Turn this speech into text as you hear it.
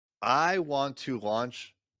I want to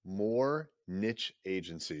launch more niche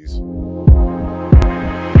agencies.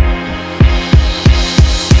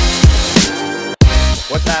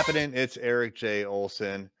 What's happening? It's Erik J.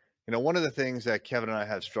 Olson. One of the things that Kevin and I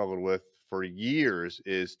have struggled with for years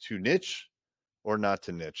is to niche or not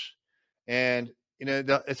to niche. And,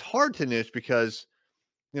 it's hard to niche because,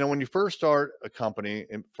 when you first start a company,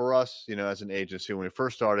 and for us, as an agency, when we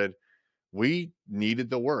first started, we needed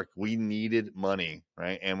the work. We needed money,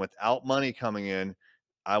 right? And without money coming in,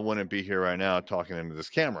 I wouldn't be here right now talking into this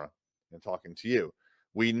camera and talking to you.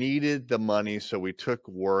 We needed the money, so we took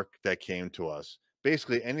work that came to us.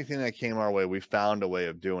 Basically, anything that came our way, we found a way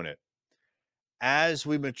of doing it. As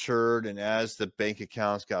we matured and as the bank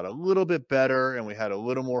accounts got a little bit better and we had a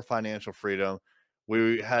little more financial freedom,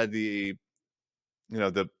 we had the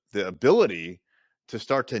ability to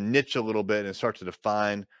start to niche a little bit and start to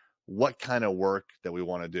define what kind of work that we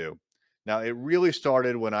want to do. Now, it really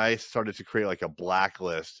started when I started to create like a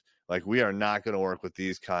blacklist. Like, we are not going to work with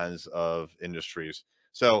these kinds of industries.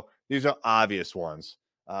 So these are obvious ones.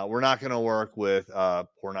 We're not going to work with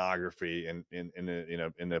pornography in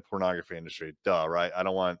the pornography industry. Duh, right? I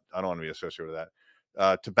don't want to be associated with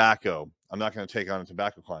that. Tobacco. I'm not going to take on a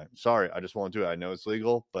tobacco client. Sorry, I just won't do it. I know it's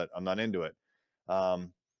legal, but I'm not into it.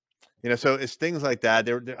 So it's things like that.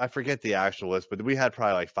 I forget the actual list, but we had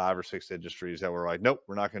probably like 5 or 6 industries that were like, nope,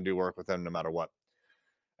 we're not going to do work with them no matter what.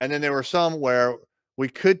 And then there were some where we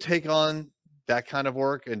could take on that kind of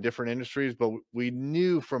work in different industries, but we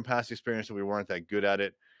knew from past experience that we weren't that good at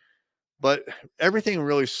it. But everything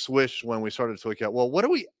really switched when we started to look at, well, what are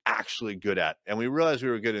we actually good at? And we realized we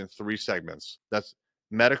were good in 3 segments. That's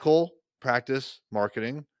medical practice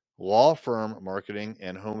marketing, law firm marketing,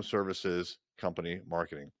 and home services company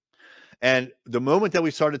marketing. And the moment that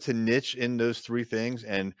we started to niche in those 3 things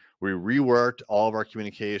and we reworked all of our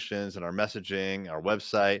communications and our messaging, our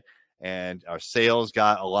website, and our sales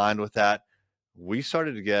got aligned with that, we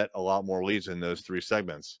started to get a lot more leads in those 3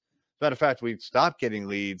 segments. As a matter of fact, we stopped getting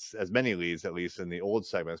leads, as many leads, at least in the old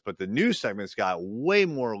segments, but the new segments got way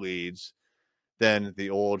more leads than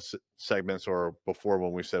the old segments or before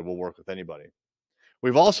when we said we'll work with anybody.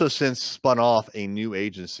 We've also since spun off a new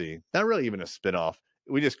agency, not really even a spinoff.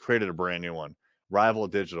 We just created a brand new one, Rival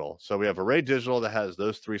Digital. So we have Array Digital that has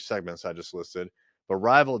those 3 segments I just listed, but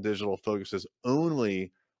Rival Digital focuses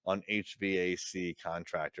only on HVAC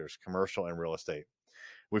contractors, commercial and real estate.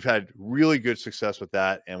 We've had really good success with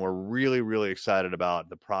that, and we're really, really excited about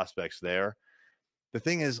the prospects there. The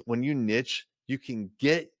thing is, when you niche, you can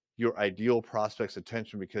get your ideal prospects'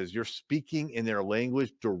 attention because you're speaking in their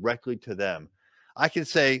language directly to them. I can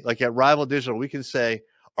say, like at Rival Digital, we can say,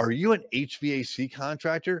 are you an HVAC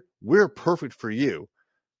contractor? We're perfect for you.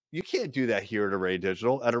 You can't do that here at Array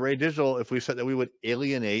Digital. At Array Digital, if we said that, we would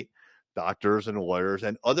alienate doctors and lawyers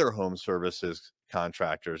and other home services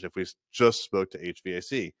contractors if we just spoke to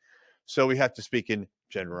HVAC. So we have to speak in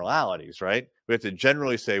generalities, right? We have to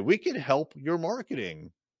generally say, we can help your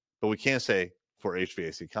marketing, but we can't say for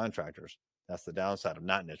HVAC contractors. That's the downside of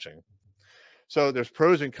not niching. So there's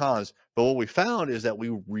pros and cons, but what we found is that we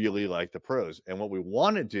really like the pros. And what we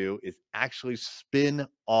want to do is actually spin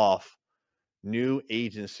off new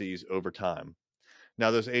agencies over time. Now,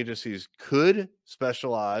 those agencies could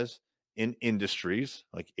specialize in industries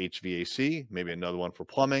like HVAC, maybe another one for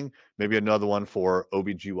plumbing, maybe another one for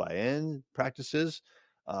OBGYN practices,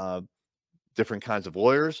 different kinds of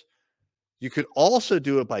lawyers. You could also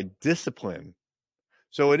do it by discipline.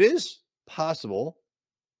 So it is possible,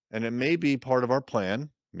 and it may be part of our plan,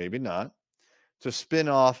 maybe not, to spin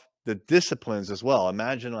off the disciplines as well.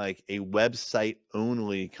 Imagine like a website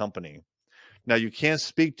only company. Now, you can't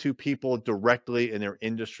speak to people directly in their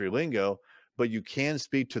industry lingo, but you can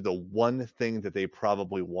speak to the one thing that they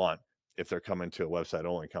probably want if they're coming to a website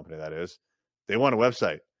only company, that is. They want a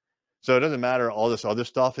website. So it doesn't matter all this other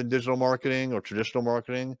stuff in digital marketing or traditional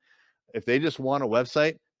marketing. If they just want a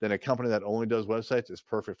website, then a company that only does websites is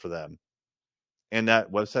perfect for them. And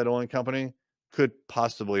that website only company could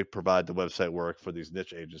possibly provide the website work for these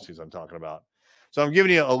niche agencies I'm talking about. So I'm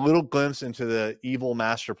giving you a little glimpse into the evil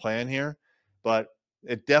master plan here, but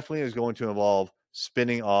it definitely is going to involve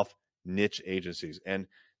spinning off niche agencies. And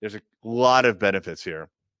there's a lot of benefits here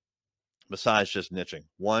besides just niching.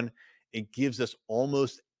 One, it gives us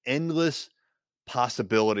almost endless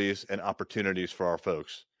possibilities and opportunities for our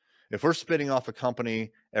folks. If we're spinning off a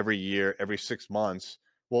company every year, every 6 months,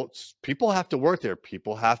 well, people have to work there.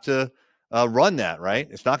 People have to run that, right?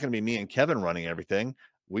 It's not going to be me and Kevin running everything.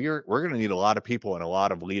 We're going to need a lot of people and a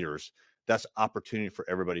lot of leaders. That's opportunity for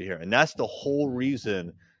everybody here. And that's the whole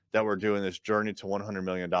reason that we're doing this journey to $100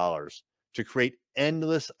 million, to create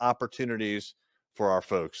endless opportunities for our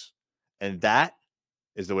folks. And that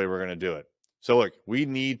is the way we're going to do it. So look, we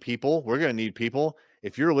need people. We're going to need people.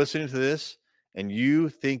 If you're listening to this and you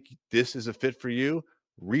think this is a fit for you,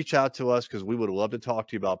 reach out to us because we would love to talk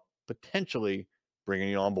to you about potentially bringing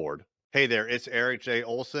you on board. Hey there, it's Erik J.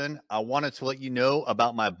 Olson. I wanted to let you know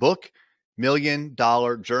about my book, $1 Million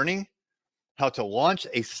Journey, How to Launch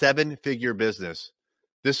a 7-Figure Business.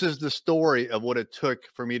 This is the story of what it took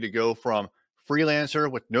for me to go from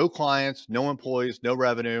freelancer with no clients, no employees, no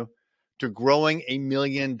revenue, to growing a $1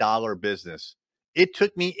 million business. It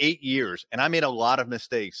took me 8 years and I made a lot of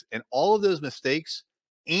mistakes. And all of those mistakes,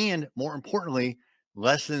 and more importantly,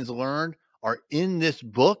 lessons learned, are in this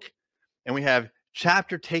book. And we have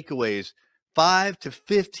chapter takeaways, 5 to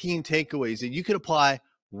 15 takeaways that you can apply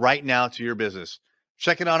right now to your business.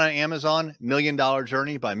 Check it out on Amazon, $1 Million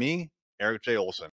Journey by me, Erik J. Olson.